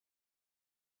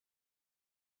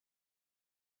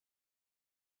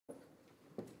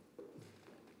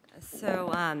So,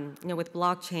 with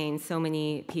blockchain, so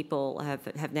many people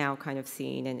have now kind of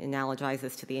seen and analogized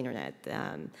this to the internet,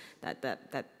 that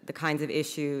the kinds of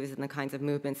issues and the kinds of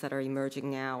movements that are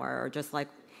emerging now are just like,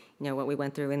 what we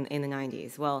went through in the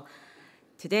 90s. Well,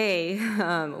 today,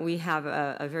 we have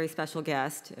a very special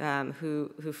guest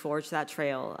who forged that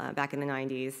trail back in the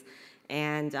 90s.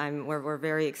 And we're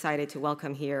very excited to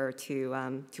welcome here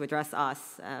to address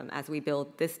us as we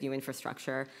build this new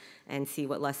infrastructure and see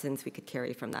what lessons we could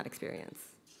carry from that experience.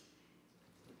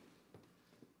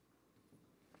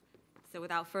 So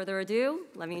without further ado,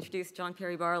 let me introduce John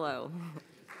Perry Barlow.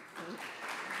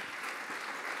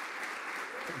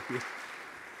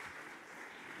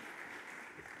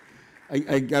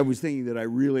 I was thinking that I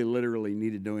really literally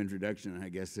needed no introduction, and I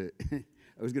guess I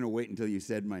was going to wait until you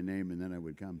said my name and then I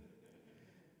would come.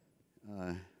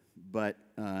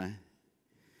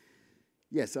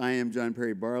 Yes, I am John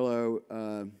Perry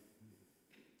Barlow.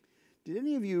 Did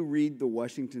any of you read the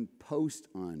Washington Post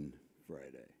on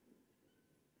Friday?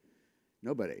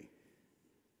 Nobody.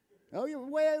 Oh, you're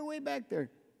way back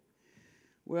there.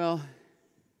 Well,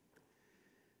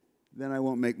 then I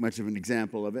won't make much of an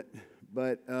example of it.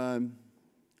 But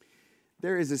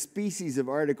there is a species of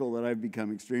article that I've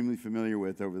become extremely familiar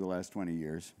with over the last 20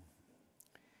 years,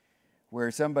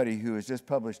 where somebody who has just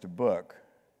published a book,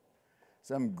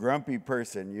 some grumpy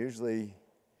person, usually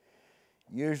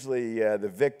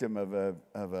the victim of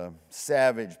a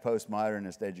savage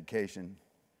postmodernist education,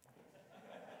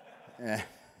 is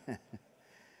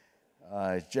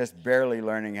just barely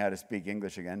learning how to speak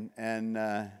English again, and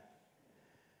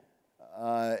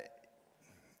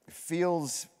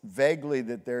feels vaguely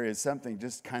that there is something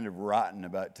just kind of rotten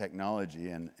about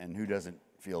technology, and who doesn't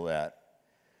feel that?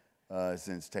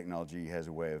 Since technology has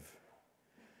a way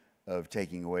of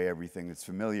taking away everything that's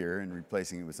familiar and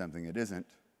replacing it with something that isn't.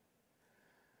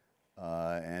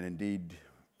 And indeed,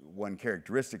 one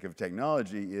characteristic of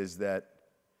technology is that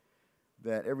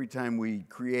every time we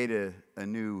create a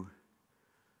new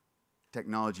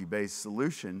technology-based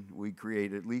solution, we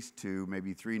create at least 2,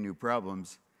 maybe 3 new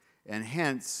problems, and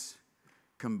hence,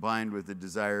 combined with the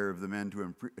desire of the men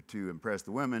to impress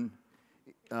the women,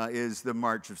 is the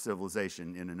march of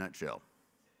civilization in a nutshell.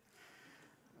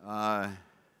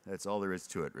 That's all there is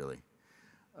to it, really.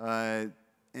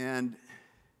 And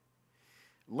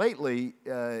lately,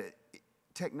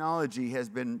 technology has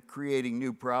been creating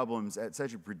new problems at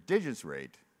such a prodigious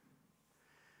rate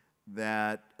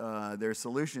that their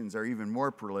solutions are even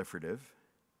more proliferative.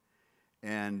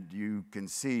 And you can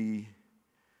see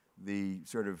the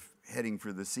sort of heading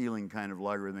for the ceiling kind of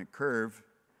logarithmic curve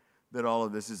that all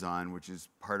of this is on, which is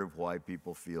part of why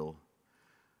people feel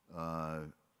a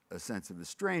sense of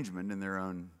estrangement in their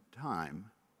own time.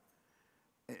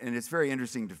 And it's very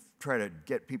interesting to try to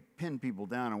pin people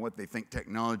down on what they think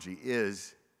technology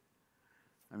is.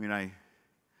 I mean, I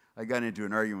got into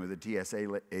an argument with a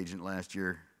TSA agent last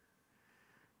year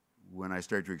when I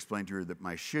started to explain to her that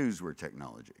my shoes were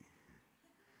technology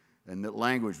and that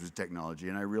language was technology,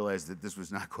 and I realized that this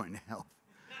was not going to help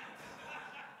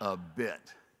a bit.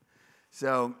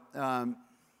 So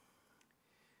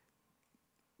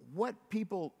what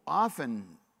people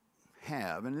often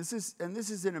have, and this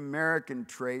is an American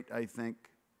trait, I think,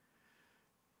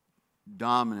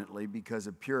 dominantly because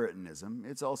of Puritanism.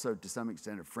 It's also, to some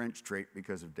extent, a French trait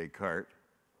because of Descartes.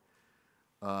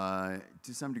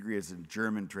 To some degree, it's a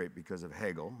German trait because of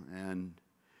Hegel, and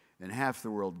half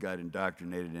the world got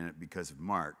indoctrinated in it because of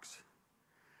Marx.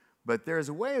 But there's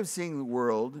a way of seeing the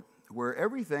world where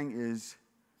everything is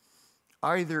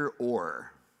either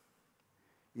or.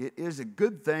 It is a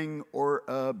good thing or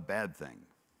a bad thing.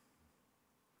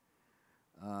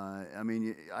 I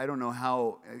mean, I don't know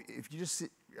how, if you just sit,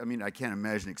 I mean, I can't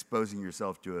imagine exposing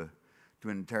yourself to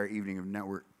an entire evening of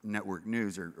network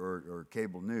news or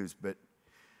cable news, but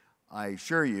I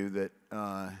assure you that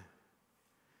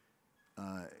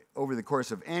over the course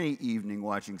of any evening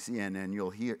watching CNN, you'll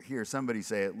hear somebody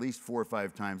say at least 4 or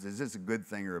 5 times, is this a good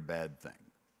thing or a bad thing?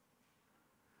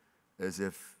 As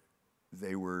if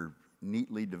they were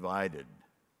neatly divided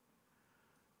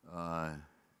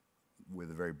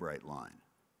with a very bright line.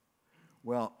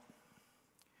 Well,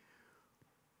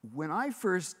 when I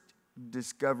first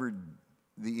discovered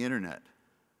the internet,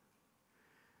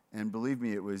 and believe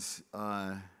me, it was,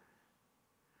 I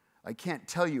can't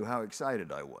tell you how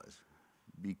excited I was,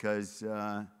 because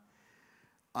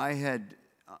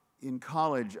in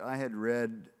college, I had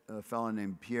read a fellow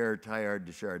named Pierre Teilhard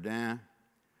de Chardin,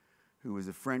 who was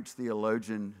a French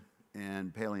theologian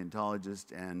and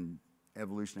paleontologist and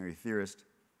evolutionary theorist,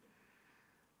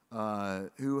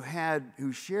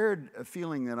 who shared a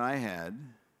feeling that I had,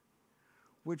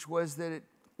 which was that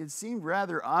it seemed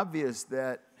rather obvious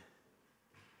that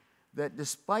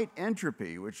despite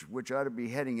entropy, which ought to be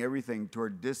heading everything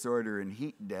toward disorder and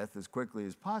heat death as quickly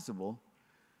as possible,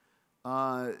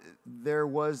 there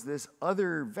was this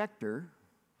other vector,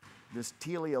 this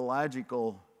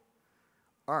teleological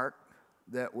arc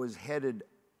that was headed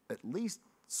at least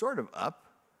sort of up,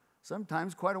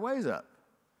 sometimes quite a ways up,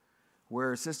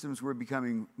 where systems were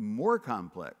becoming more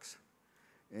complex,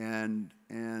 and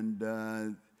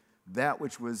that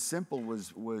which was simple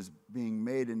was being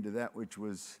made into that which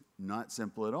was not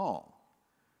simple at all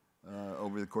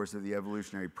over the course of the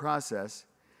evolutionary process.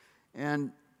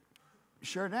 And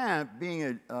Chardin,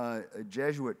 being a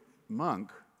Jesuit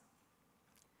monk,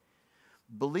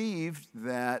 believed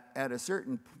that at a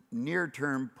certain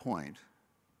near-term point,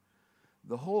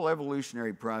 the whole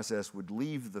evolutionary process would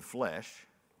leave the flesh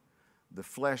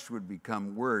would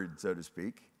become word, so to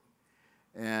speak,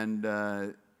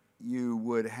 and you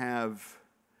would have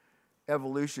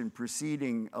evolution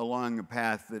proceeding along a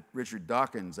path that Richard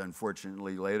Dawkins,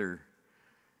 unfortunately, later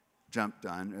jumped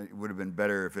on. It would have been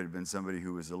better if it had been somebody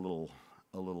who was a little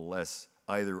less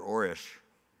either-or-ish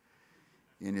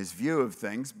in his view of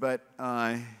things, but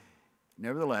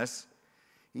nevertheless,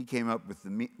 he came up with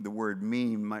the word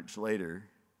meme much later.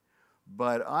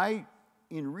 But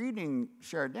in reading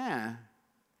Chardin,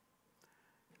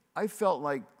 I felt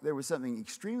like there was something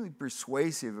extremely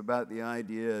persuasive about the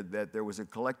idea that there was a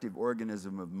collective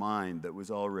organism of mind that was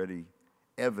already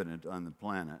evident on the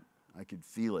planet. I could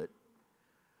feel it,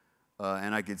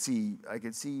 and I could see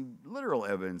literal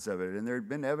evidence of it, and there had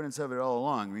been evidence of it all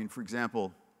along. I mean, for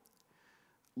example,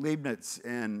 Leibniz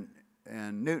and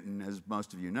Newton, as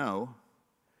most of you know,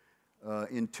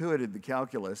 intuited the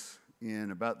calculus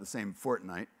in about the same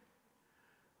fortnight.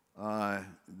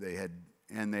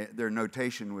 Their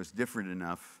notation was different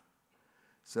enough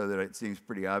so that it seems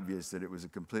pretty obvious that it was a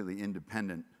completely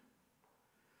independent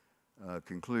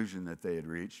conclusion that they had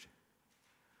reached.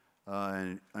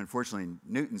 And unfortunately,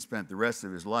 Newton spent the rest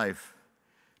of his life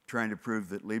trying to prove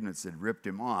that Leibniz had ripped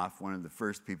him off, one of the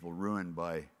first people ruined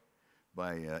by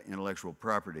intellectual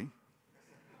property,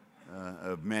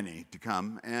 of many to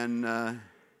come. And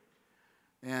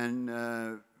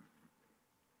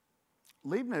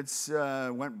Leibniz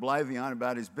went blithely on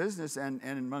about his business and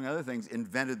among other things,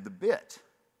 invented the bit.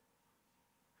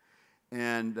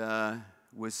 And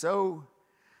was so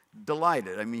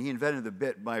delighted. I mean, he invented the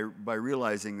bit by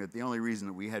realizing that the only reason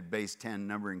that we had base 10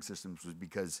 numbering systems was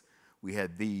because we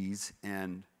had these,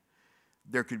 and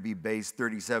there could be base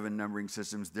 37 numbering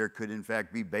systems. There could, in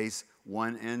fact, be base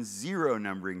 1 and 0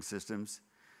 numbering systems,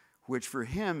 which for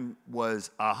him was,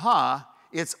 aha,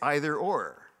 it's either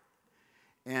or.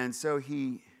 And so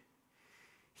he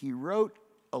wrote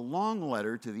a long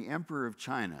letter to the Emperor of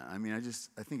China. I mean,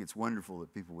 I think it's wonderful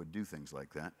that people would do things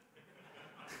like that.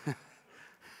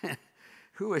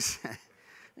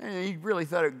 He really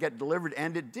thought it would get delivered,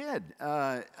 and it did.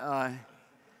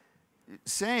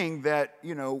 Saying that,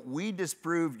 we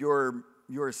disproved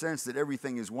your sense that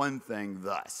everything is one thing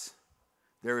thus.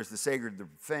 There is the sacred, the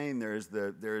profane, there is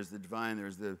the divine,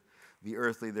 there's the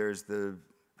earthly, there's the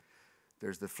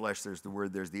flesh, there's the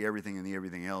word, there's the everything and the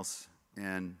everything else.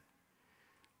 And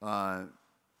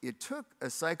it took a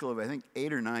cycle of, I think,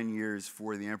 8 or 9 years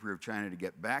for the Emperor of China to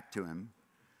get back to him,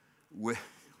 which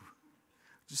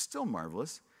is still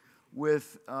marvelous,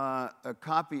 with a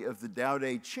copy of the Tao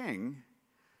Te Ching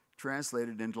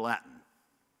translated into Latin,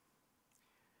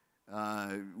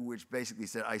 which basically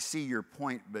said, I see your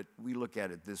point, but we look at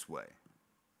it this way.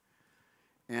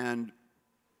 And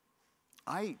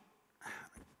I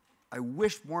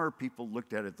wish more people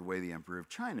looked at it the way the Emperor of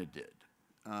China did.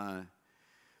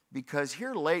 Because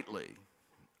here lately,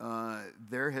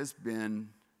 there has been,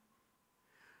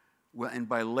 well, and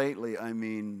by lately, I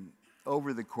mean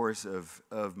over the course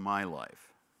of my life,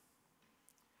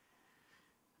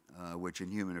 which in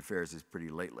human affairs is pretty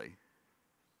lately,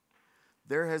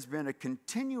 there has been a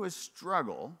continuous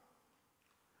struggle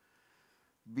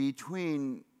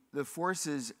between the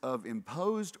forces of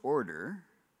imposed order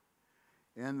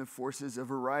and the forces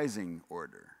of arising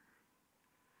order,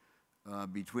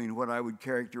 between what I would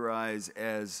characterize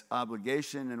as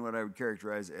obligation and what I would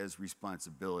characterize as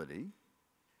responsibility,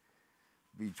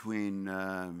 between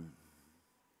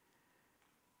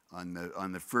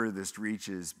on the furthest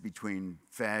reaches between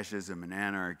fascism and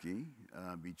anarchy,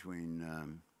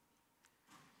 between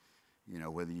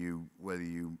whether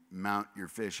you mount your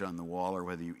fish on the wall or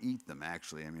whether you eat them.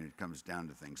 Actually, I mean, it comes down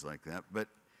to things like that. But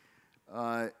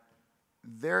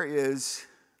there is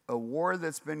a war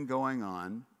that's been going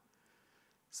on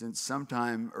since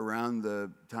sometime around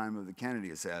the time of the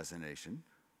Kennedy assassination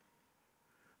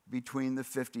between the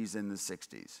 50s and the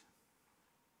 60s.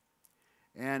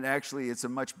 And actually, it's a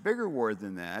much bigger war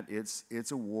than that.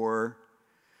 It's a war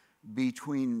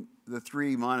between the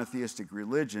three monotheistic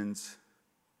religions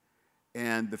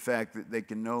and the fact that they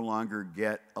can no longer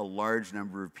get a large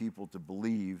number of people to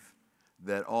believe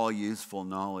that all useful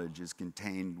knowledge is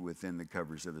contained within the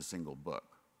covers of a single book.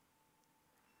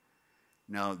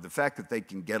 Now, the fact that they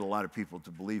can get a lot of people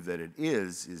to believe that it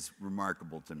is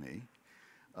remarkable to me.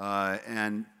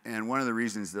 And one of the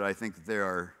reasons that I think that they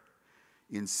are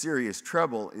in serious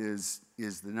trouble is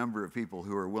the number of people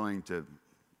who are willing to,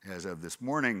 as of this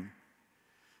morning,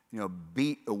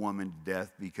 beat a woman to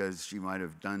death because she might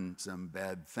have done some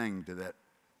bad thing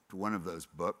to one of those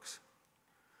books,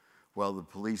 while the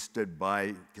police stood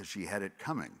by because she had it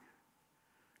coming.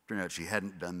 Turned out she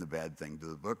hadn't done the bad thing to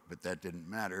the book, but that didn't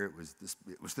matter. It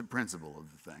was the principle of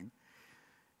the thing.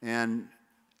 And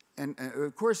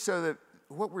of course, so that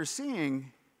what we're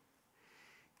seeing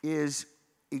is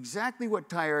exactly what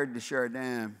Teilhard de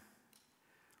Chardin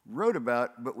wrote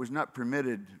about, but was not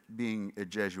permitted, being a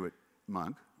Jesuit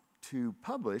monk, to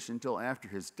publish until after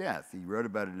his death. He wrote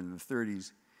about it in the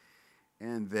 30s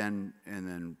and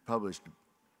then published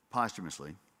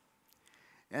posthumously.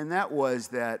 And that was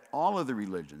that all of the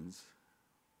religions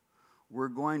were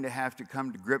going to have to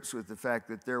come to grips with the fact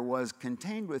that there was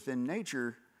contained within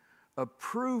nature a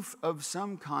proof of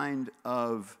some kind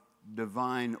of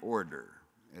divine order,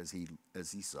 as he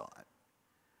saw it.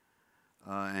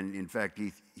 And in fact,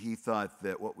 he thought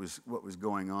that what was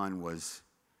going on was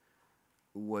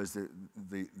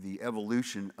the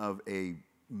evolution of a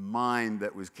mind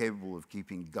that was capable of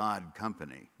keeping God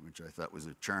company, which I thought was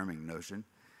a charming notion.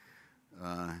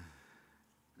 I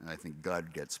think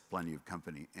God gets plenty of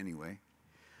company anyway.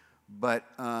 But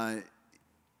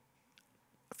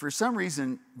for some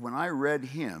reason, when I read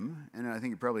him, and I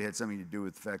think it probably had something to do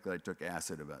with the fact that I took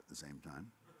acid about the same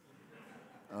time,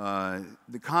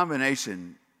 the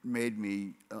combination made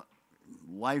me a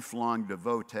lifelong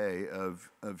devotee of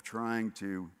trying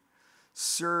to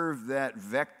serve that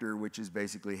vector which is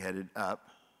basically headed up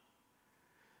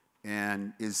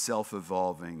and is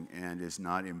self-evolving and is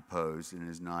not imposed and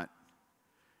is not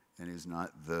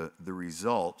the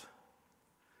result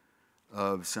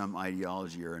of some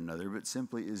ideology or another, but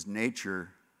simply is nature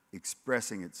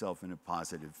expressing itself in a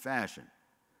positive fashion.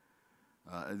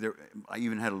 I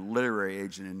even had a literary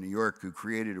agent in New York who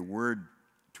created a word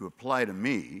to apply to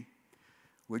me,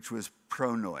 which was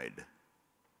pronoid.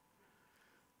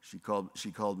 She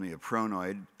called me a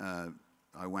pronoid.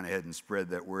 I went ahead and spread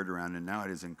that word around, and now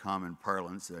it is in common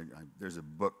parlance. There's a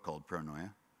book called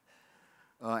Pronoia.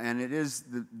 And it is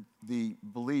the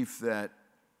belief that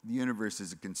the universe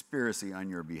is a conspiracy on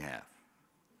your behalf.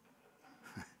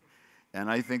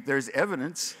 And I think there's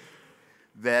evidence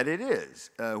that it is.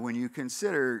 When you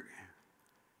consider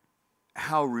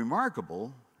how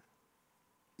remarkable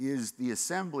is the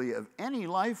assembly of any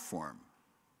life form.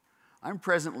 I'm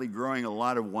presently growing a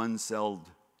lot of one-celled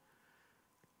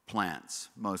plants,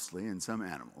 mostly, and some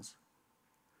animals.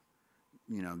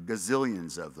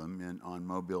 Gazillions of them on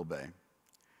Mobile Bay.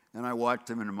 And I watch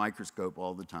them in a microscope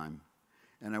all the time.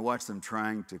 And I watch them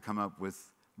trying to come up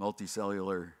with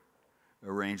multicellular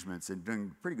arrangements and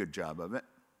doing a pretty good job of it.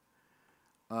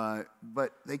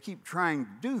 But they keep trying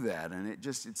to do that, and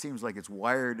it seems like it's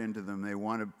wired into them. They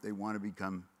want to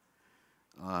become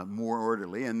more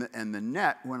orderly. And the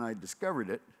net, when I discovered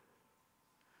it,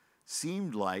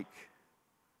 seemed like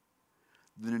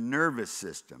the nervous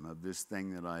system of this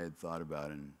thing that I had thought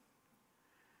about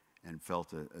and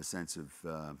felt a sense of,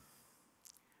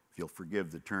 if you'll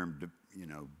forgive the term,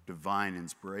 divine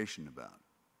inspiration about.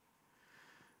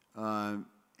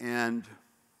 And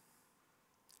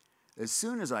as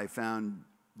soon as I found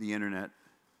the internet,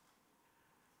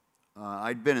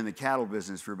 I'd been in the cattle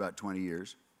business for about 20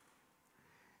 years.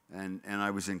 And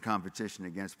I was in competition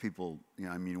against people,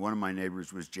 one of my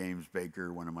neighbors was James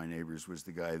Baker. One of my neighbors was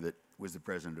the guy that was the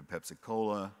president of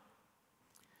Pepsi-Cola.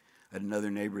 I had another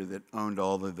neighbor that owned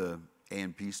all of the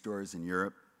A&P stores in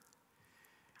Europe.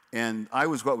 And I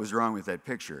was what was wrong with that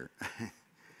picture.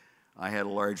 I had a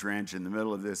large ranch in the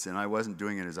middle of this, and I wasn't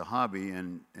doing it as a hobby.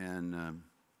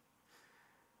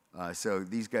 So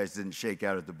these guys didn't shake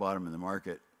out at the bottom of the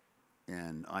market.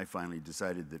 And I finally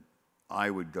decided that I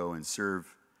would go and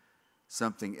serve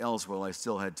something else while I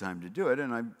still had time to do it.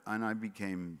 And I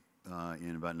became,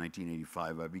 in about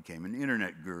 1985, I became an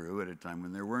internet guru at a time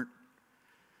when there weren't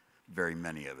very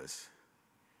many of us.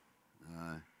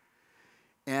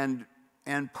 And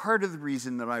part of the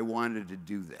reason that I wanted to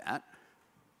do that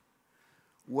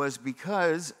was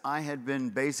because I had been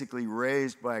basically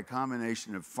raised by a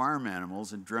combination of farm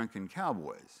animals and drunken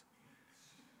cowboys.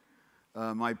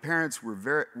 My parents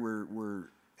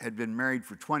had been married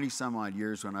for 20 some odd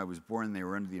years when I was born. They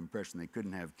were under the impression they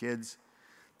couldn't have kids.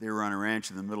 They were on a ranch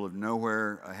in the middle of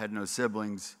nowhere. I had no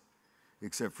siblings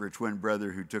except for a twin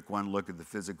brother who took one look at the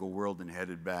physical world and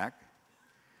headed back.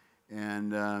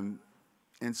 And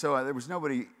so there was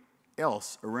nobody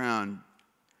else around,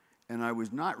 and I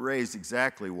was not raised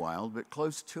exactly wild, but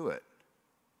close to it.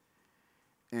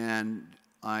 And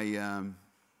I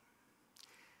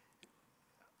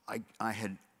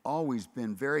had always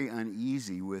been very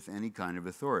uneasy with any kind of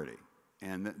authority.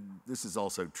 And this is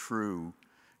also true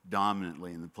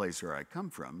dominantly in the place where I come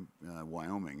from.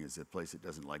 Wyoming is a place that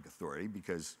doesn't like authority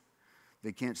because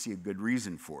they can't see a good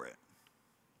reason for it.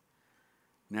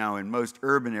 Now, in most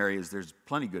urban areas, there's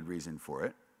plenty good reason for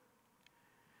it.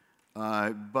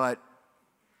 But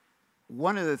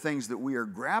one of the things that we are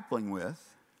grappling with,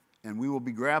 and we will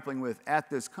be grappling with at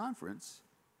this conference,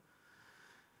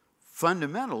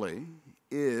 fundamentally,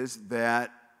 is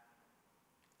that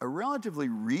a relatively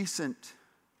recent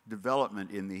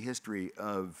development in the history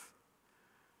of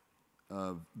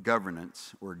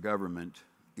governance or government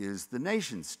is the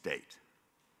nation state,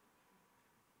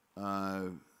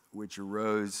 which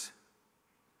arose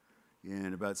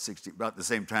in about the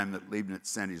same time that Leibniz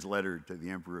sent his letter to the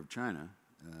Emperor of China,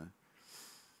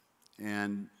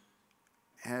 and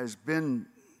has been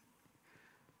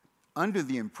under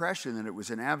the impression that it was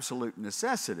an absolute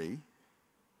necessity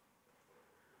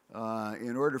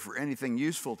in order for anything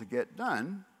useful to get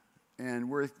done and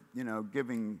worth,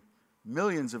 giving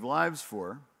millions of lives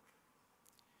for,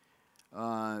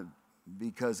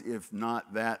 because if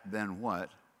not that, then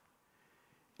what?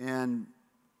 And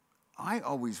I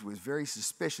always was very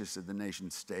suspicious of the nation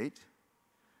state.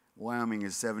 Wyoming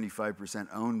is 75%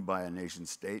 owned by a nation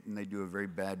state, and they do a very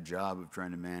bad job of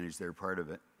trying to manage their part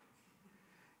of it.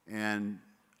 And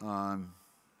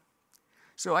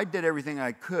so I did everything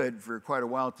I could for quite a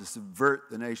while to subvert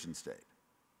the nation state.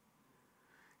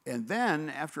 And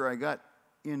then, after I got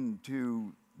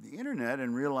into the internet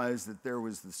and realized that there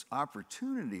was this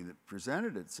opportunity that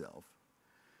presented itself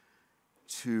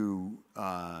to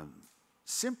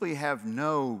simply have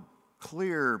no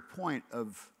clear point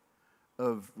of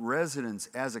residence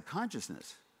as a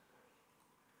consciousness,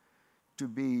 to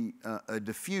be a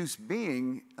diffuse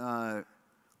being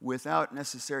without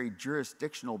necessary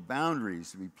jurisdictional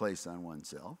boundaries to be placed on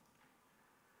oneself,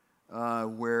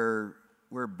 where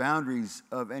boundaries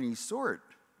of any sort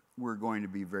were going to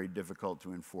be very difficult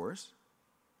to enforce,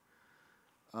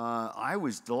 I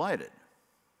was delighted.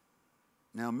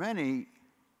 Now, many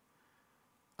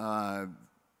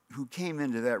who came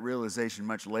into that realization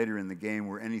much later in the game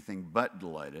were anything but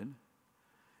delighted.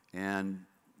 And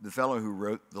the fellow who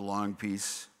wrote the long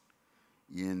piece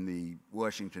in the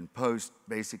Washington Post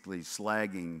basically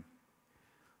slagging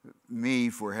me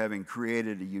for having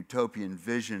created a utopian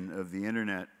vision of the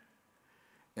internet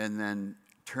and then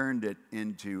turned it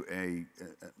into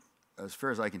as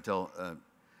far as I can tell,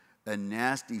 a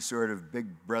nasty sort of Big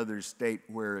Brother state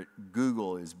where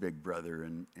Google is Big Brother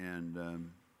and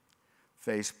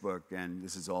Facebook, and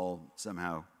this is all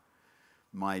somehow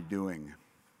my doing.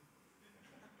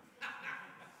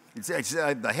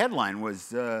 The headline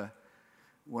was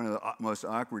one of the most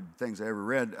awkward things I ever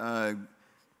read.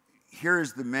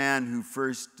 Here's the man who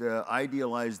first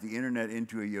idealized the internet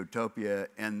into a utopia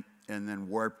and then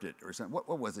warped it, or something.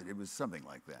 What was it? It was something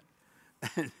like that.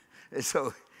 And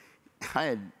so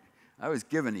I was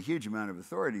given a huge amount of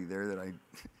authority there that I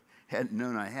hadn't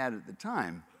known I had at the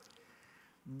time.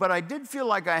 But I did feel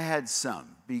like I had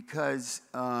some, because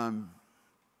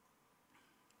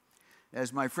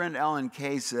as my friend Alan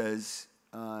Kay says,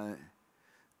 the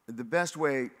best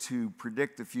way to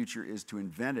predict the future is to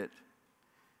invent it.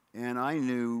 And I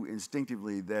knew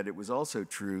instinctively that it was also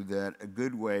true that a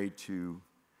good way to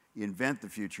invent the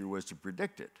future was to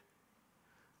predict it,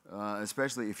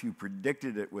 especially if you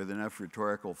predicted it with enough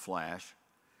rhetorical flash,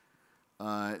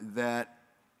 that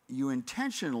you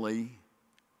intentionally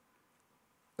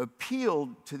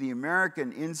appealed to the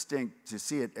American instinct to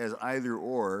see it as either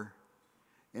or,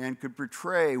 and could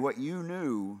portray what you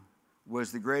knew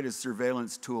was the greatest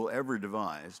surveillance tool ever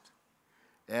devised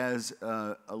as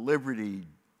a liberty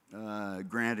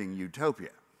granting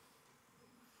utopia.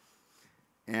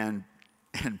 And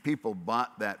people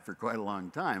bought that for quite a long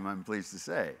time, I'm pleased to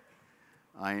say.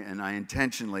 I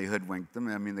intentionally hoodwinked them.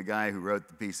 I mean, the guy who wrote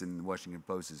the piece in the Washington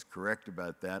Post is correct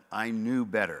about that. I knew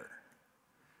better.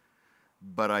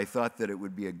 But I thought that it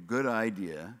would be a good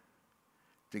idea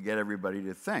to get everybody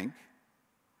to think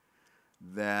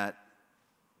that,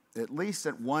 at least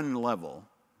at one level,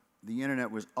 the internet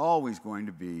was always going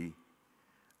to be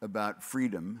about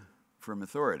freedom from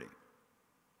authority.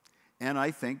 And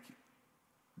I think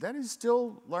that is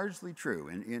still largely true.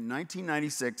 In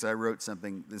 1996, I wrote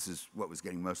something, this is what was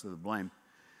getting most of the blame,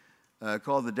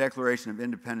 called the Declaration of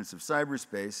Independence of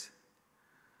Cyberspace.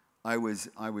 I was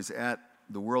at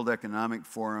the World Economic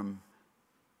Forum.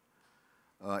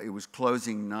 It was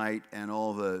closing night, and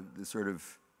all the sort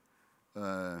of,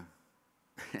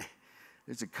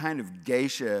 there's a kind of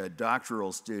geisha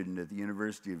doctoral student at the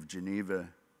University of Geneva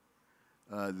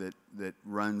that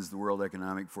runs the World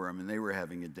Economic Forum, and they were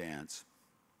having a dance.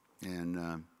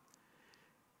 And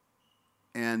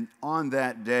on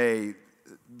that day,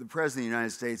 the President of the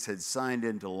United States had signed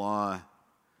into law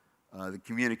the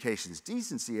Communications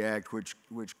Decency Act,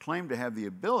 which claimed to have the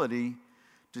ability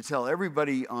to tell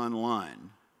everybody online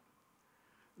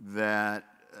that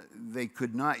they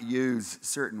could not use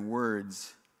certain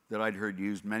words that I'd heard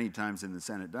used many times in the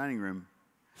Senate dining room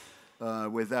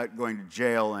without going to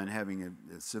jail and having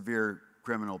a severe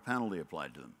criminal penalty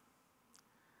applied to them.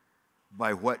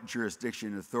 By what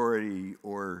jurisdiction, authority,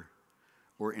 or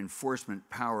enforcement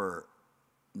power,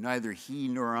 neither he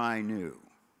nor I knew.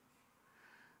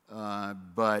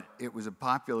 But it was a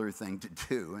popular thing to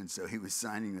do, and so he was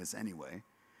signing this anyway.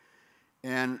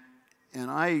 And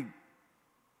I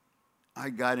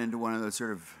got into one of those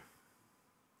sort of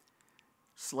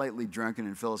slightly drunken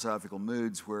and philosophical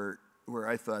moods where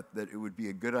I thought that it would be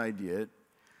a good idea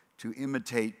to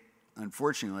imitate.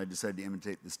 Unfortunately, I decided to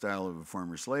imitate the style of a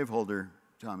former slaveholder,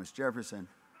 Thomas Jefferson,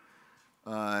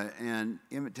 and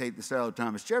imitate the style of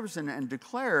Thomas Jefferson and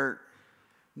declare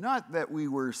not that we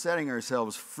were setting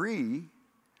ourselves free,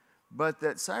 but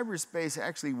that cyberspace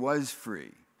actually was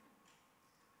free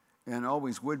and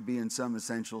always would be in some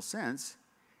essential sense,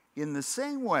 in the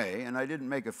same way, and I didn't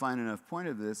make a fine enough point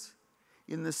of this,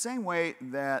 in the same way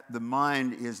that the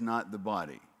mind is not the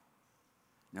body.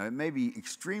 Now, it may be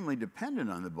extremely dependent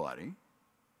on the body.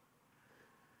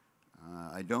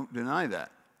 I don't deny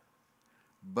that.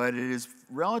 But it is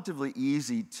relatively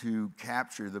easy to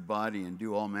capture the body and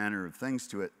do all manner of things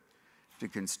to it, to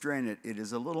constrain it. It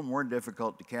is a little more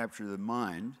difficult to capture the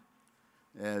mind,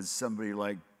 as somebody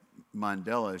like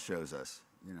Mandela shows us.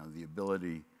 You know, the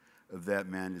ability of that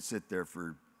man to sit there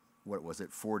for,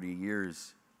 40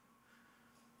 years,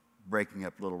 breaking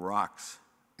up little rocks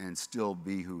and still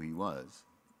be who he was.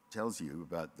 Tells you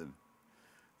about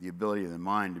the ability of the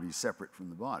mind to be separate from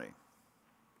the body.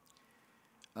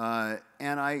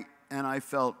 And I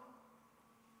felt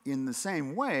in the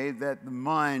same way that the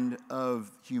mind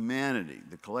of humanity,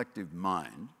 the collective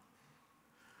mind,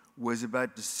 was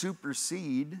about to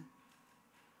supersede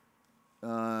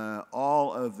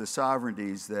all of the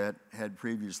sovereignties that had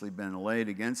previously been laid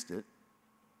against it,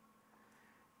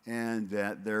 and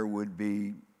that there would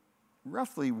be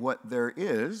roughly what there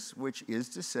is, which is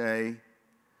to say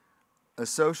a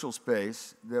social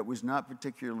space that was not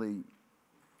particularly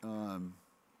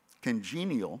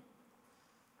congenial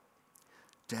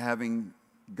to having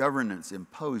governance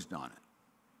imposed on it.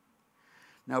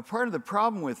 Now, part of the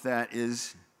problem with that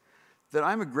is that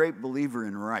I'm a great believer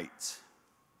in rights.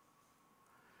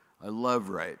 I love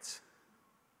rights.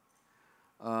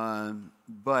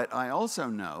 But I also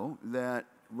know that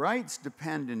rights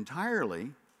depend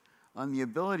entirely on the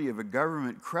ability of a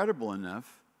government credible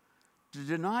enough to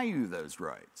deny you those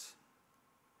rights.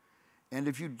 And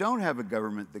if you don't have a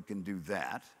government that can do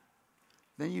that,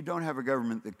 then you don't have a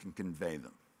government that can convey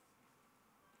them.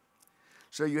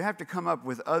 So you have to come up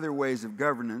with other ways of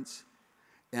governance,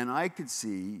 and I could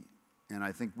see, and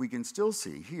I think we can still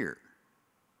see here,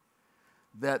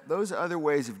 that those other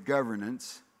ways of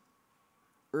governance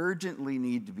urgently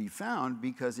need to be found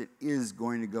because it is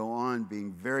going to go on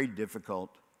being very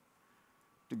difficult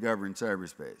to govern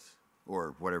cyberspace,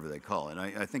 or whatever they call it.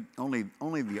 I think only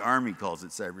the Army calls it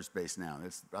cyberspace now.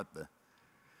 It's about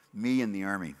me and the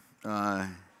Army.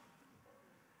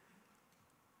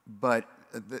 But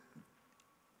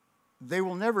they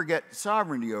will never get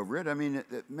sovereignty over it. I mean,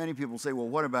 many people say, well,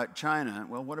 what about China?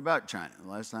 Well, what about China? The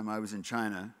last time I was in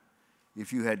China,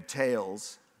 if you had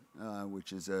TAILS,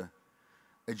 which is a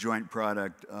joint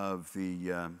product of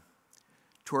the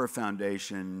Tor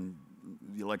Foundation,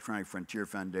 the Electronic Frontier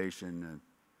Foundation,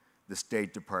 the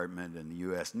State Department, and the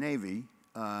U.S. Navy,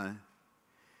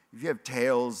 if you have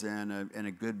TAILS and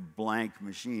a good blank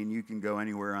machine, you can go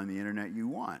anywhere on the internet you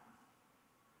want.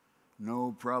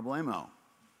 No problemo.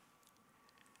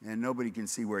 And nobody can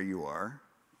see where you are.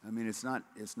 I mean, it's not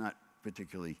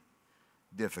particularly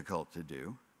difficult to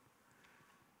do.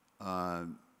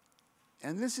 And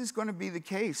this is going to be the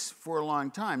case for a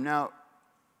long time. Now,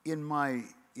 in my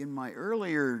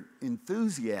earlier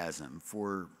enthusiasm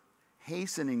for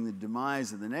hastening the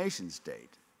demise of the nation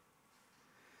state,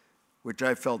 which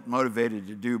I felt motivated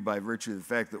to do by virtue of the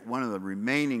fact that one of the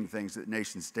remaining things that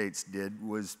nation states did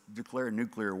was declare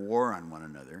nuclear war on one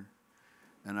another.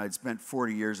 And I'd spent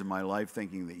 40 years of my life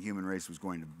thinking that the human race was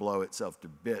going to blow itself to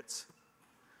bits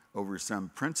over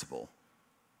some principle,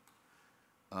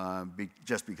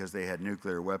 just because they had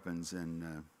nuclear weapons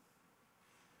and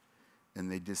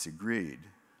they disagreed.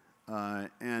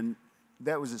 And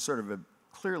that was a sort of a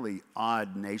clearly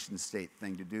odd nation-state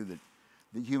thing to do that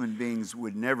human beings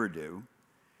would never do.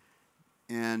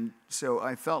 And so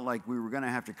I felt like we were going to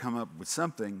have to come up with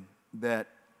something that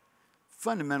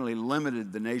fundamentally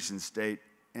limited the nation-state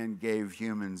and gave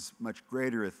humans much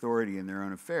greater authority in their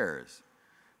own affairs.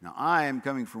 Now, I am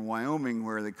coming from Wyoming,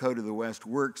 where the Code of the West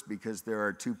works because there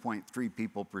are 2.3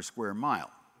 people per square mile.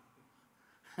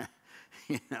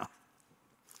 You know,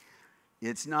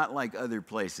 it's not like other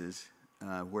places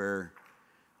where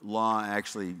law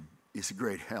actually is a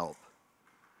great help.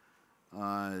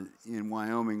 In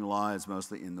Wyoming, law is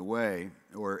mostly in the way,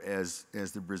 or as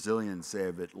the Brazilians say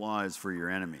of it, law is for your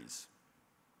enemies.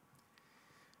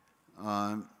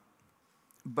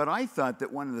 But I thought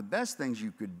that one of the best things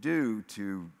you could do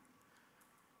to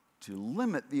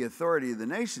limit the authority of the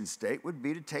nation state would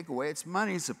be to take away its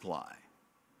money supply.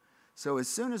 So as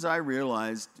soon as I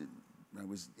realized, I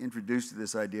was introduced to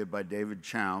this idea by David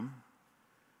Chaum,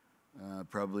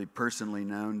 probably personally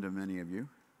known to many of you,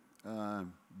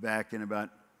 back in about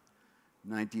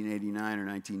 1989 or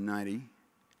 1990,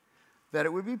 that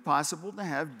it would be possible to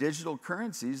have digital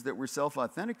currencies that were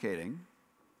self-authenticating.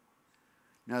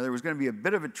 Now, there was going to be a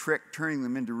bit of a trick turning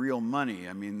them into real money.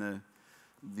 I mean,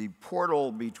 the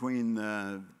portal between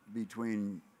the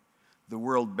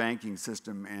world banking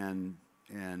system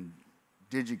and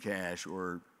DigiCash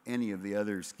or any of the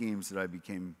other schemes that I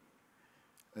became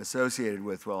associated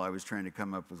with while I was trying to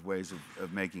come up with ways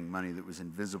of making money that was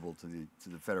invisible to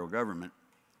the federal government,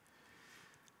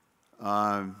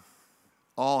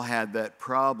 all had that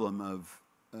problem of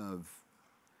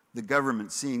the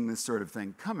government seeing this sort of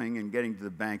thing coming and getting to the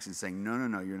banks and saying, no, no,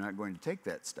 no, you're not going to take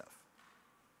that stuff.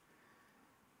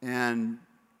 And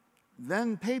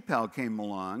then PayPal came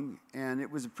along, and it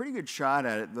was a pretty good shot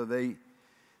at it, though they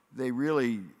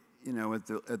really, you know, at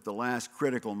the last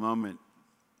critical moment,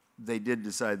 they did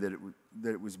decide that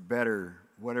it was better,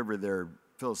 whatever their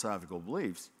philosophical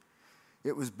beliefs,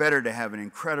 it was better to have an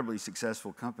incredibly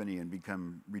successful company and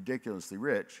become ridiculously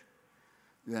rich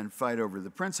than fight over the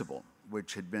principle,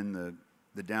 which had been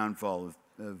the downfall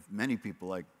of many people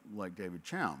like David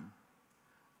Chaum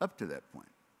up to that point.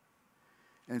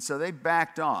 And so they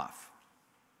backed off.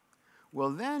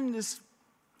 Well, then this,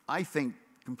 I think,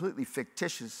 completely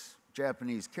fictitious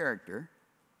Japanese character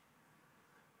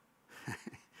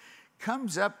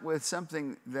comes up with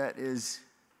something that it's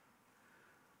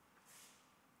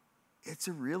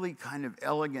a really kind of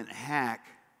elegant hack,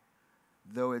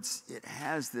 though it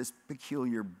has this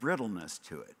peculiar brittleness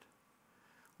to it,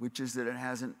 which is that it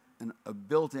has a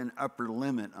built-in upper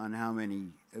limit on how many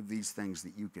of these things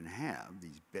that you can have,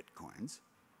 these bitcoins.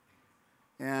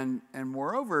 And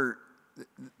moreover,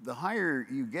 the higher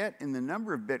you get in the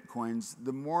number of bitcoins,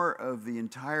 the more of the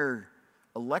entire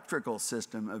electrical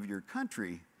system of your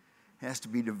country has to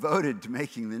be devoted to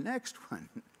making the next one.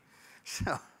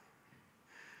 So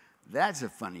that's a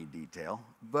funny detail.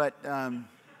 But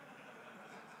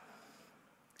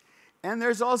and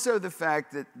there's also the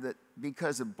fact that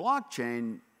because of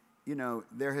blockchain, you know,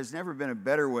 there has never been a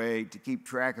better way to keep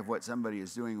track of what somebody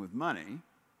is doing with money.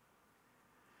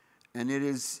 And it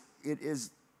is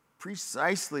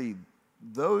precisely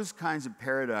those kinds of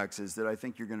paradoxes that I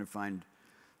think you're going to find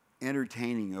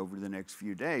entertaining over the next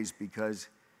few days, because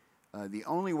the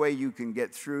only way you can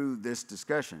get through this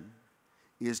discussion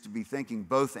is to be thinking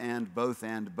both and, both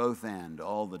and, both and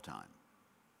all the time.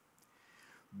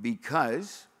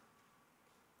 Because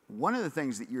one of the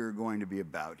things that you're going to be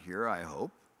about here, I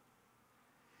hope,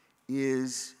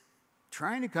 is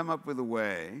trying to come up with a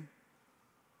way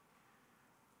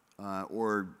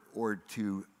or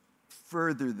to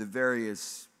further the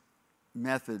various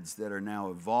methods that are now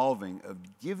evolving of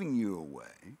giving you a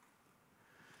way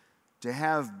to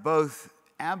have both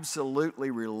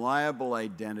absolutely reliable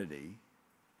identity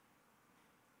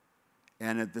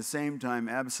and at the same time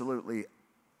absolutely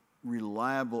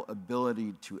reliable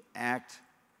ability to act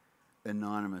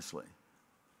anonymously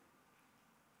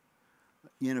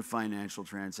in a financial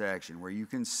transaction, where you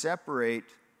can separate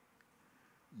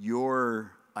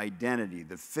your identity,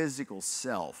 the physical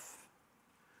self,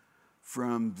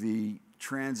 from the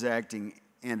transacting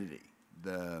entity,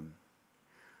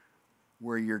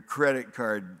 where your credit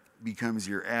card becomes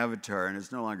your avatar, and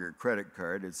it's no longer a credit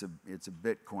card, it's a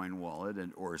Bitcoin wallet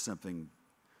or something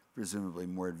presumably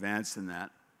more advanced than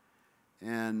that.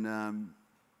 And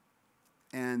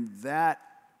that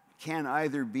can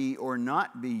either be or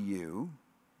not be you,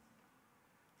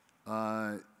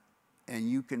 and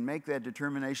you can make that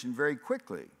determination very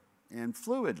quickly and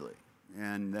fluidly.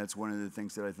 And that's one of the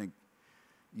things that I think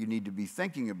you need to be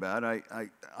thinking about.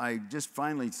 I just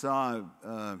finally saw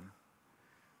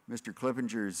Mr.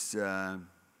 Clippinger's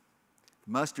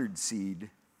mustard seed,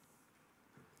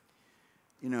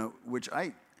 you know, which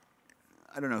I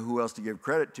don't know who else to give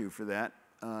credit to for that,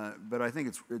 but I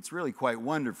think it's really quite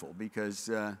wonderful because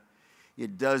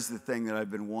it does the thing that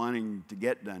I've been wanting to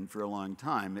get done for a long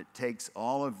time. It takes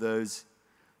all of those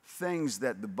things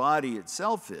that the body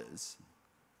itself is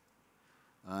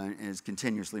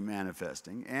continuously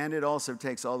manifesting, and it also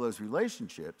takes all those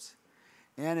relationships,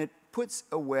 and it puts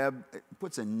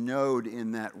a node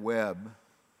in that web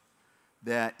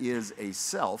that is a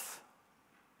self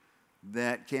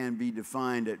that can be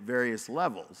defined at various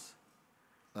levels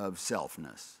of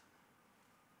selfness.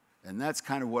 And that's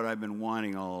kind of what I've been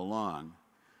wanting all along.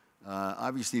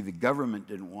 Obviously, the government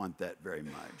didn't want that very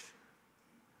much.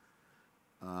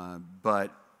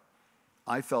 But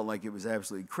I felt like it was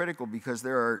absolutely critical because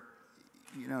there are,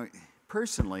 you know,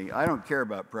 personally, I don't care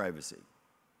about privacy.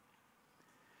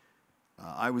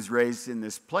 I was raised in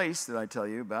this place that I tell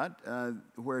you about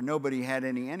where nobody had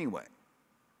any anyway.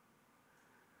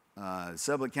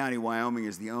 Sublette County, Wyoming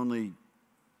is the only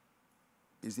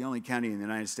county in the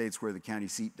United States where the county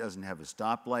seat doesn't have a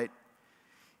stoplight.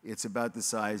 It's about the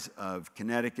size of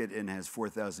Connecticut and has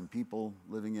 4,000 people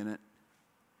living in it.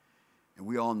 And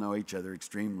we all know each other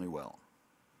extremely well.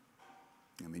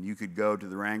 I mean, you could go to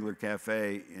the Wrangler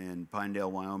Cafe in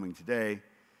Pinedale, Wyoming today,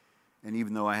 and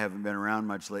even though I haven't been around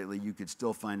much lately, you could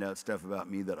still find out stuff about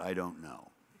me that I don't know.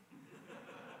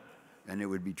 And it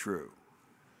would be true.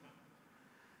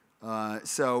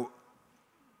 So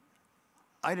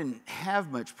I didn't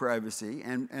have much privacy,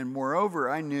 and moreover,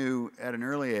 I knew at an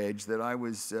early age that I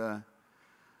was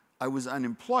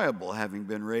unemployable, having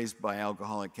been raised by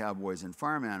alcoholic cowboys and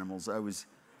farm animals. I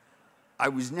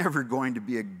was never going to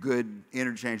be a good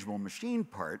interchangeable machine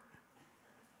part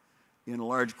in a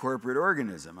large corporate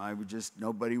organism.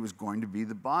 Nobody was going to be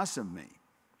the boss of me.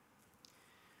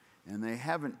 And they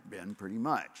haven't been pretty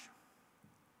much.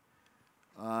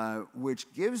 Which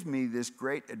gives me this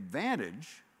great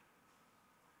advantage,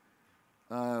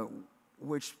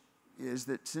 which is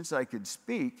that since I could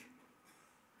speak,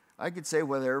 I could say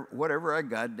whatever I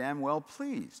goddamn well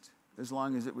pleased, as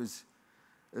long as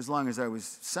I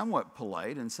was somewhat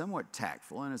polite and somewhat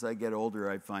tactful. And as I get older,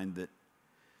 I find that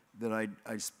I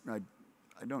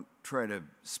don't try to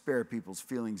spare people's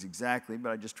feelings exactly,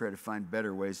 but I just try to find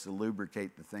better ways to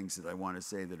lubricate the things that I want to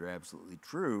say that are absolutely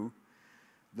true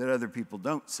that other people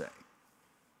don't say,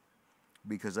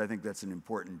 because I think that's an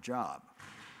important job.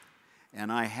 And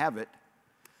I have it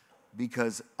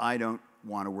because I don't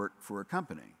want to work for a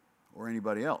company or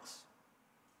anybody else.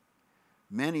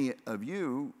 Many of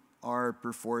you are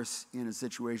perforce in a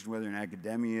situation, whether in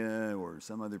academia or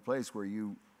some other place, where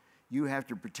you have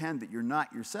to pretend that you're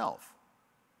not yourself,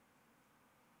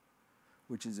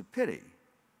 which is a pity,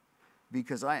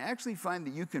 because I actually find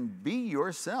that you can be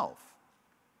yourself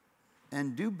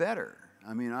and do better.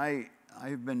 I mean,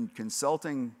 I've been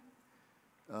consulting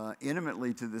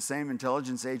intimately to the same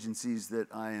intelligence agencies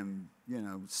that I am,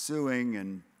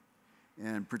 suing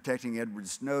and protecting Edward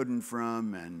Snowden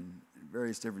from, and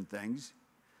various different things.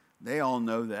 They all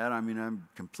know that. I mean, I'm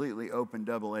completely open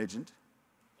double agent.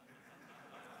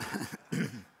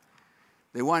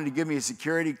 They wanted to give me a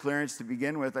security clearance to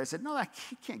begin with. I said, no,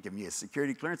 you can't give me a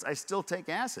security clearance. I still take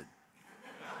acid.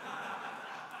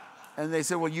 And they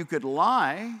said, well, you could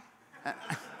lie.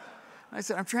 I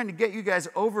said, I'm trying to get you guys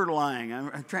over lying.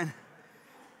 I'm trying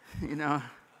to,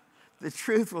 the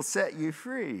truth will set you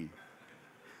free.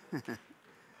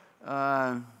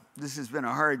 This has been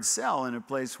a hard sell in a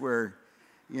place where,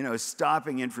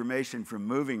 stopping information from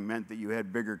moving meant that you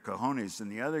had bigger cojones than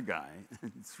the other guy.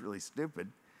 It's really stupid.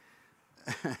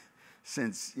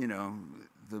 Since,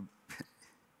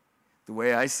 the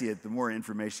way I see it, the more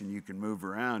information you can move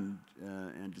around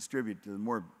and distribute to the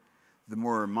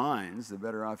more minds, the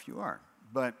better off you are.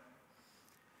 But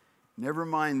never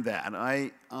mind that.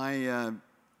 I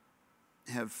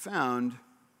have found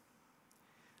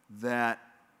that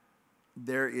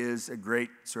there is a great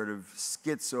sort of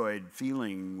schizoid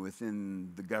feeling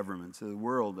within the governments of the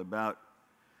world about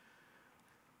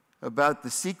the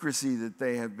secrecy that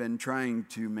they have been trying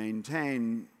to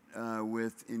maintain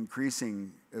with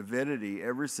increasing avidity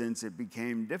ever since it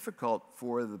became difficult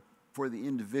for the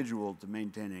individual to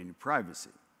maintain any privacy.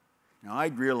 Now,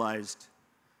 I'd realized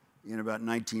in about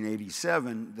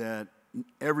 1987 that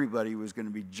everybody was going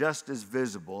to be just as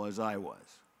visible as I was.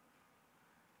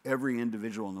 Every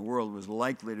individual in the world was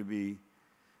likely to be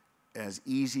as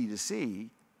easy to see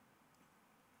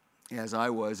as I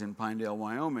was in Pinedale,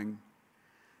 Wyoming,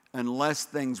 unless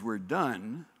things were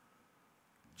done,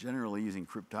 generally using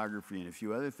cryptography and a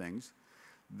few other things,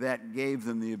 that gave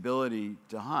them the ability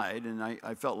to hide. And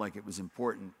I felt like it was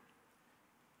important,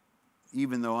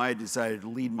 even though I decided to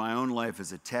lead my own life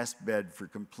as a test bed for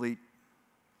complete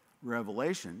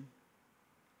revelation.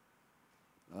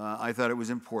 I thought it was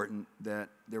important that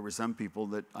there were some people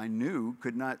that I knew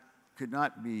could not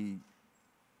be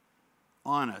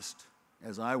honest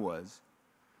as I was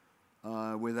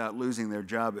without losing their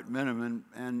job at minimum,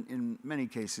 and in many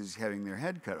cases having their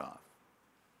head cut off.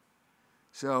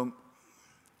 So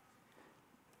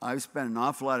I've spent an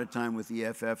awful lot of time with the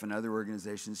EFF and other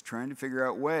organizations trying to figure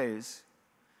out ways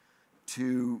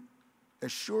to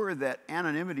assure that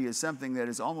anonymity is something that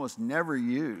is almost never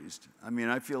used. I mean,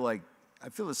 I feel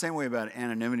the same way about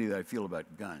anonymity that I feel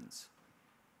about guns.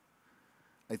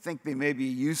 I think they may be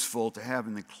useful to have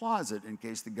in the closet in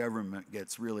case the government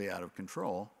gets really out of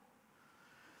control.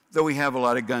 Though we have a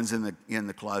lot of guns in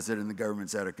the closet and the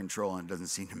government's out of control and it doesn't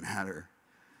seem to matter.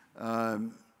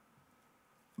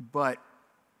 But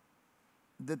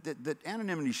that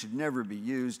anonymity should never be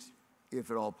used, if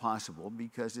at all possible,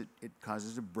 because it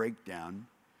causes a breakdown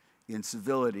in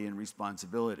civility and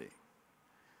responsibility.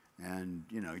 And,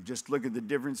 you know, just look at the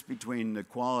difference between the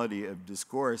quality of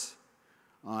discourse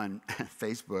on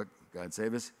Facebook, God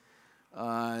save us,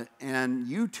 and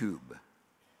YouTube,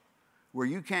 where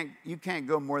you can't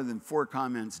go more than 4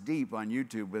 comments deep on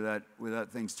YouTube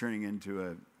without things turning into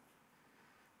a,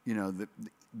 you know,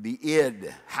 the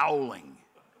id howling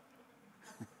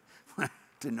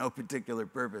to no particular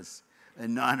purpose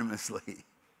anonymously.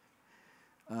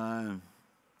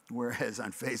 Whereas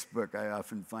on Facebook, I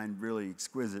often find really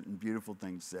exquisite and beautiful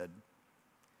things said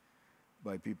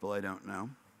by people I don't know,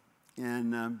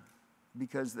 and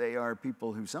because they are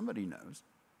people who somebody knows.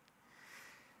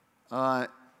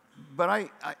 But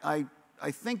I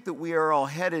think that we are all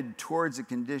headed towards a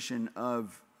condition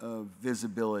of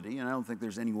visibility, and I don't think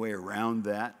there's any way around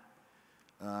that.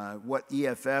 What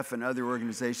EFF and other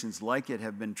organizations like it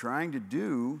have been trying to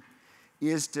do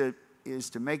is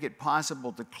to make it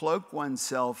possible to cloak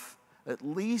oneself at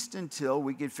least until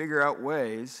we could figure out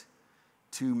ways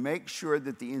to make sure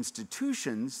that the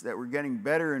institutions that were getting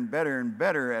better and better and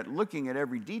better at looking at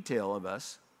every detail of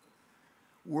us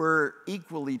were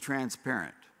equally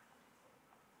transparent.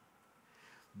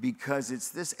 Because it's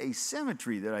this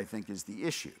asymmetry that I think is the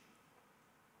issue.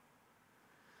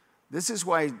 This is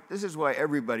why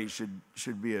everybody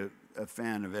should be a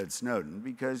fan of Ed Snowden,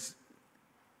 because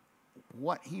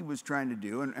what he was trying to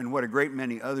do, and what a great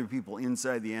many other people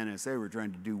inside the NSA were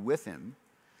trying to do with him,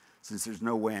 since there's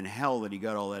no way in hell that he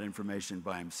got all that information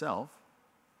by himself,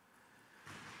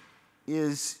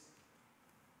 is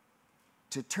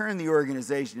to turn the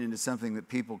organization into something that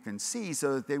people can see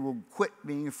so that they will quit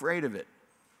being afraid of it.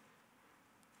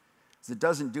 It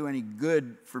doesn't do any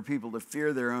good for people to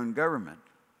fear their own government,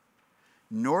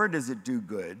 nor does it do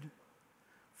good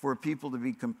for people to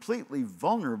be completely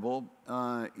vulnerable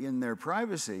in their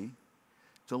privacy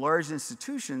to large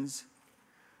institutions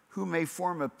who may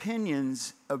form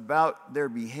opinions about their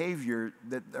behavior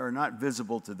that are not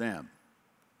visible to them.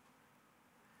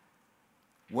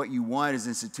 What you want is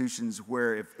institutions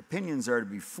where, if opinions are to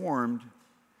be formed,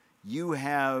 you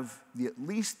have at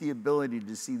least the ability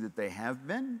to see that they have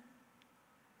been,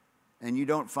 and you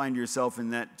don't find yourself in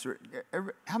that.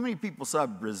 How many people saw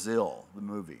Brazil, the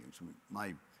movie? It's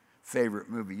my favorite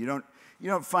movie. You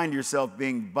don't find yourself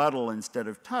being Buttle instead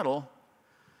of Tuttle,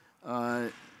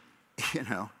 you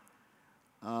know,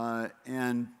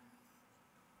 and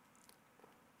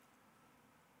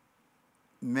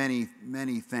many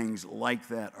things like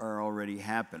that are already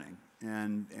happening,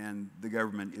 and the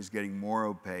government is getting more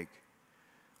opaque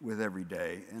with every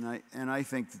day, and I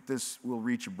think that this will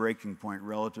reach a breaking point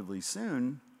relatively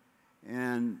soon,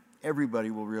 and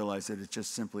everybody will realize that it's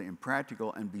just simply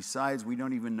impractical, and besides, we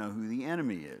don't even know who the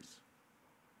enemy is.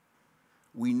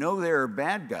 We know there are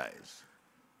bad guys.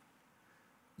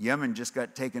 Yemen just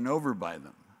got taken over by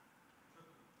them.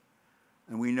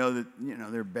 And we know that, you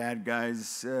know, there are bad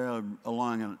guys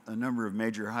along a number of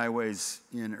major highways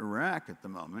in Iraq at the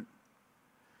moment.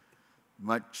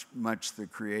 Much the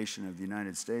creation of the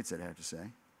United States, I'd have to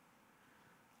say.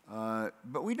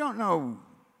 But we don't know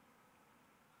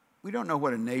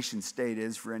what a nation state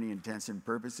is for any intents and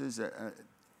purposes.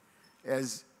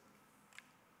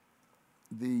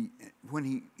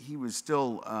 When he was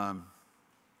still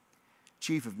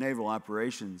chief of naval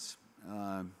operations,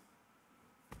 a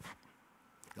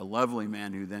lovely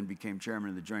man who then became chairman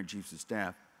of the Joint Chiefs of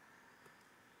Staff,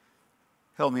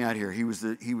 helped me out here. He was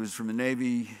from the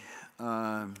Navy,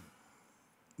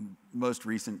 most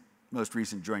recent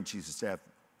Joint Chiefs of Staff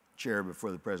chair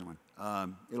before the present one.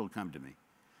 It'll come to me.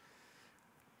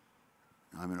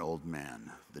 I'm an old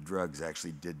man. The drugs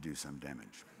actually did do some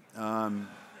damage.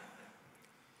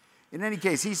 In any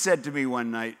case, he said to me one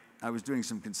night, I was doing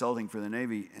some consulting for the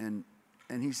Navy, and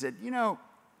he said, you know,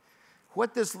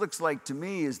 what this looks like to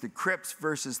me is the Crips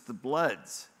versus the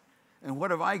Bloods. And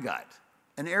what have I got?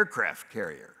 An aircraft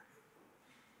carrier.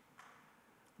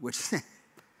 Which,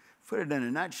 put it in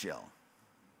a nutshell,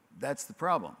 that's the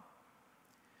problem.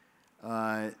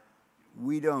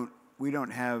 We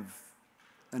don't have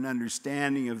an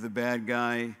understanding of the bad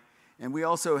guy, and we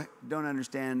also don't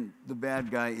understand the bad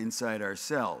guy inside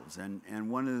ourselves. And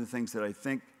one of the things that I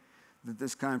think that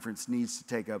this conference needs to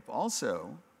take up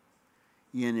also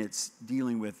in its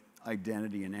dealing with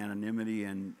identity and anonymity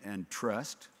and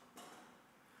trust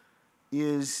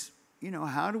is, you know,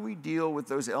 how do we deal with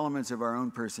those elements of our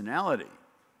own personality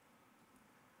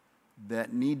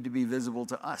that need to be visible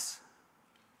to us?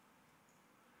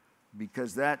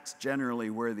 Because that's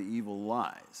generally where the evil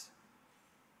lies.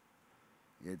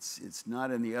 It's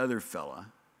not in the other fella.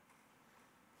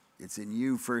 It's in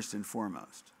you first and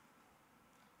foremost.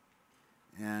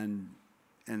 And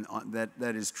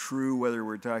that is true whether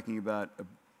we're talking about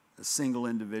a single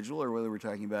individual or whether we're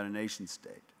talking about a nation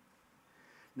state.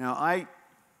 Now,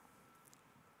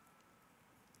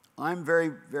 I'm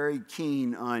very, very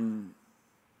keen on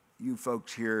you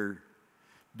folks here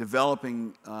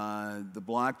developing the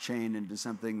blockchain into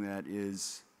something that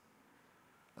is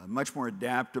much more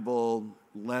adaptable,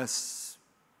 less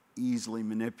easily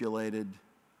manipulated,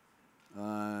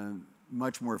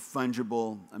 much more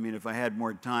fungible. I mean, if I had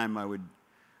more time, I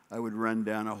would run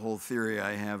down a whole theory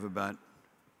I have about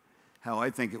how I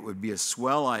think it would be a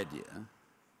swell idea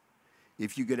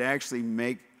if you could actually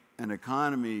make an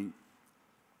economy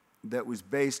that was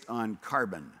based on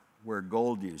carbon, where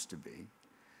gold used to be,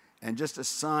 and just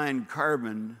assign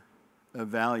carbon a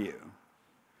value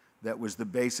that was the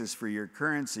basis for your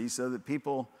currency so that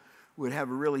people would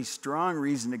have a really strong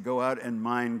reason to go out and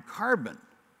mine carbon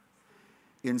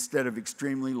instead of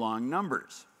extremely long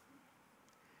numbers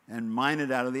and mine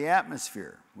it out of the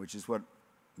atmosphere, which is what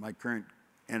my current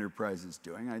enterprise is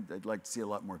doing. I'd like to see a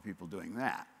lot more people doing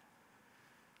that.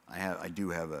 I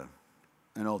do have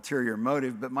an ulterior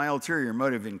motive, but my ulterior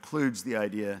motive includes the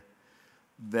idea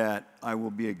that I will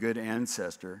be a good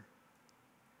ancestor.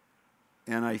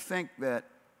 And I think that,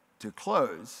 to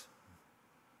close,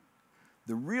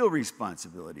 the real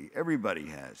responsibility everybody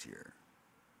has here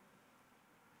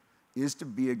is to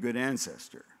be a good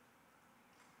ancestor.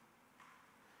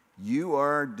 You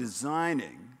are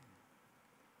designing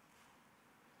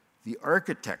the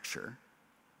architecture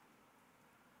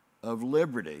of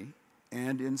liberty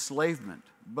and enslavement,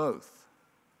 both,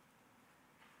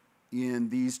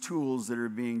 in these tools that are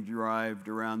being derived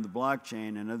around the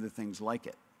blockchain and other things like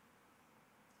it.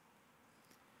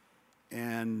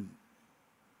 And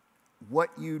what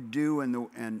you do and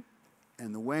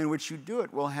the way in which you do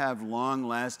it will have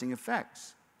long-lasting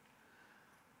effects.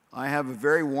 I have a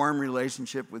very warm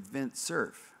relationship with Vint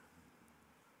Cerf.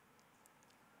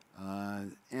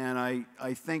 And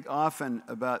I think often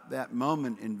about that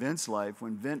moment in Vint's life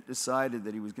when Vint decided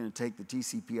that he was going to take the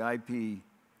TCP/IP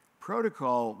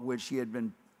protocol, which he had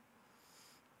been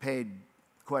paid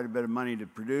quite a bit of money to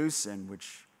produce and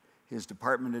which his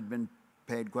department had been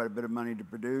paid quite a bit of money to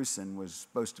produce and was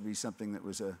supposed to be something that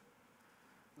was a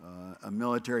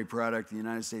military product of the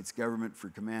United States government for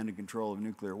command and control of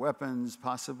nuclear weapons,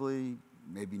 possibly,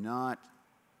 maybe not.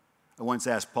 I once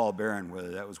asked Paul Barron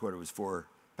whether that was what it was for,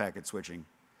 packet switching.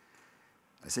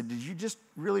 I said, did you just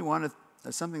really want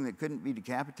something that couldn't be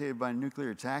decapitated by a nuclear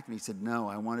attack? And he said, no,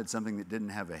 I wanted something that didn't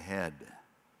have a head.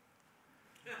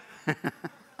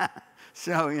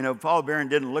 So, you know, Paul Barron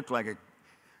didn't look like a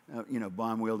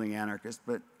bomb-wielding anarchist,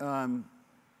 but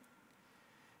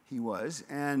he was.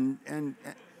 And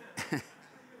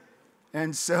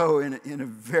so in a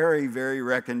very, very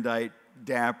recondite,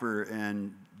 dapper,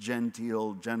 and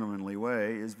genteel, gentlemanly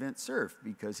way is Vint Cerf,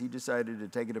 because he decided to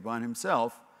take it upon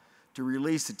himself to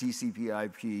release the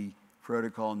TCP/IP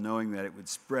protocol, knowing that it would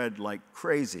spread like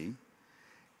crazy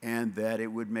and that it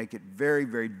would make it very,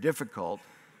 very difficult,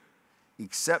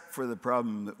 except for the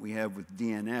problem that we have with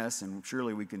DNS, and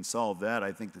surely we can solve that.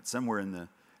 I think that somewhere in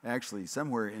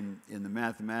the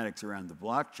mathematics around the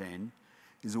blockchain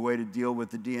is a way to deal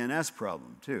with the DNS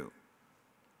problem too.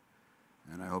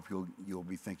 And I hope you'll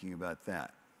be thinking about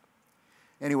that.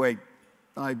 Anyway,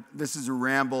 This is a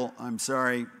ramble. I'm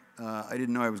sorry. I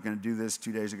didn't know I was going to do this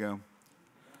 2 days ago.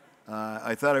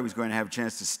 I thought I was going to have a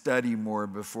chance to study more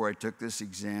before I took this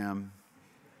exam.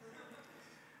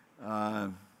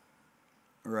 Or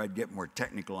I'd get more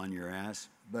technical on your ass.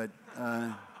 But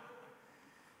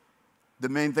the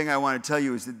main thing I want to tell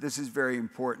you is that this is very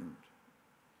important.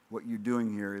 What you're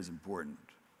doing here is important.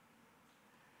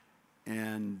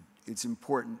 And it's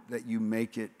important that you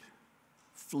make it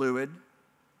fluid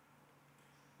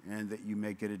and that you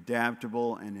make it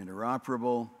adaptable and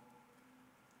interoperable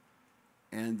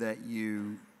and that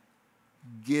you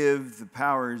give the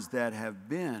powers that have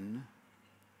been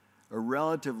a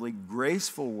relatively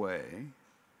graceful way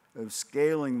of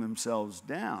scaling themselves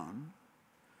down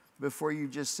before you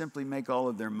just simply make all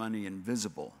of their money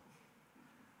invisible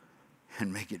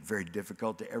and make it very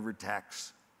difficult to ever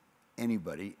tax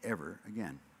anybody ever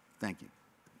again. Thank you.